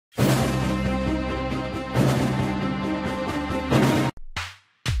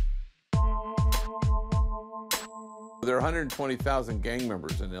There are 120,000 gang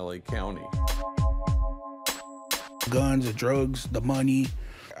members in LA County. Guns, the drugs, the money.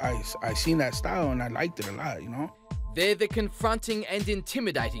 I seen that style and I liked it a lot, you know? They're the confronting and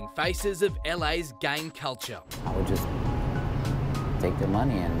intimidating faces of LA's gang culture. I would just take the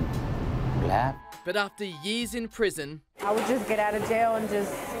money and laugh. But after years in prison, I would just get out of jail and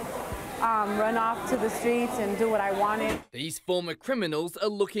just run off to the streets and do what I wanted. These former criminals are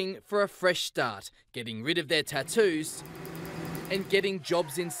looking for a fresh start, getting rid of their tattoos and getting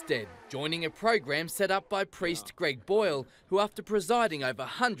jobs instead, joining a program set up by priest Greg Boyle, who after presiding over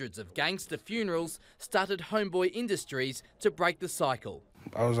hundreds of gangster funerals, started Homeboy Industries to break the cycle.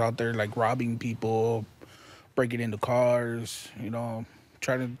 I was out there like robbing people, breaking into cars, you know,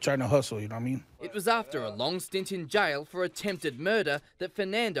 trying to hustle, you know what I mean? It was after a long stint in jail for attempted murder that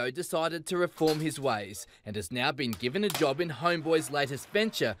Fernando decided to reform his ways and has now been given a job in Homeboy's latest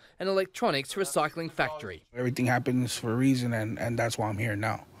venture, an electronics recycling factory. Everything happens for a reason, and that's why I'm here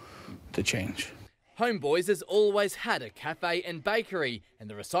now, to change. Homeboys has always had a cafe and bakery, and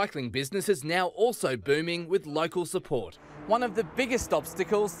the recycling business is now also booming with local support. One of the biggest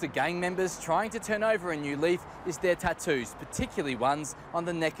obstacles to gang members trying to turn over a new leaf is their tattoos, particularly ones on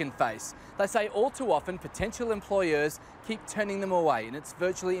the neck and face. They say all too often potential employers keep turning them away and it's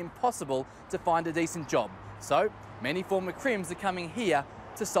virtually impossible to find a decent job. So many former crims are coming here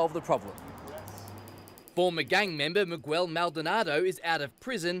to solve the problem. Former gang member Miguel Maldonado is out of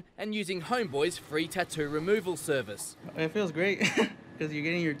prison and using Homeboy's free tattoo removal service. It feels great because you're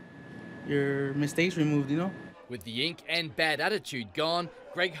getting your mistakes removed, you know? With the ink and bad attitude gone,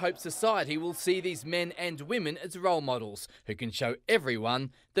 Greg hopes society will see these men and women as role models who can show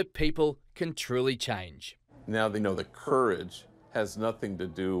everyone that people can truly change. Now they know that courage has nothing to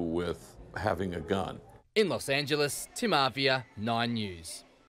do with having a gun. In Los Angeles, Tim Avia, 9 News.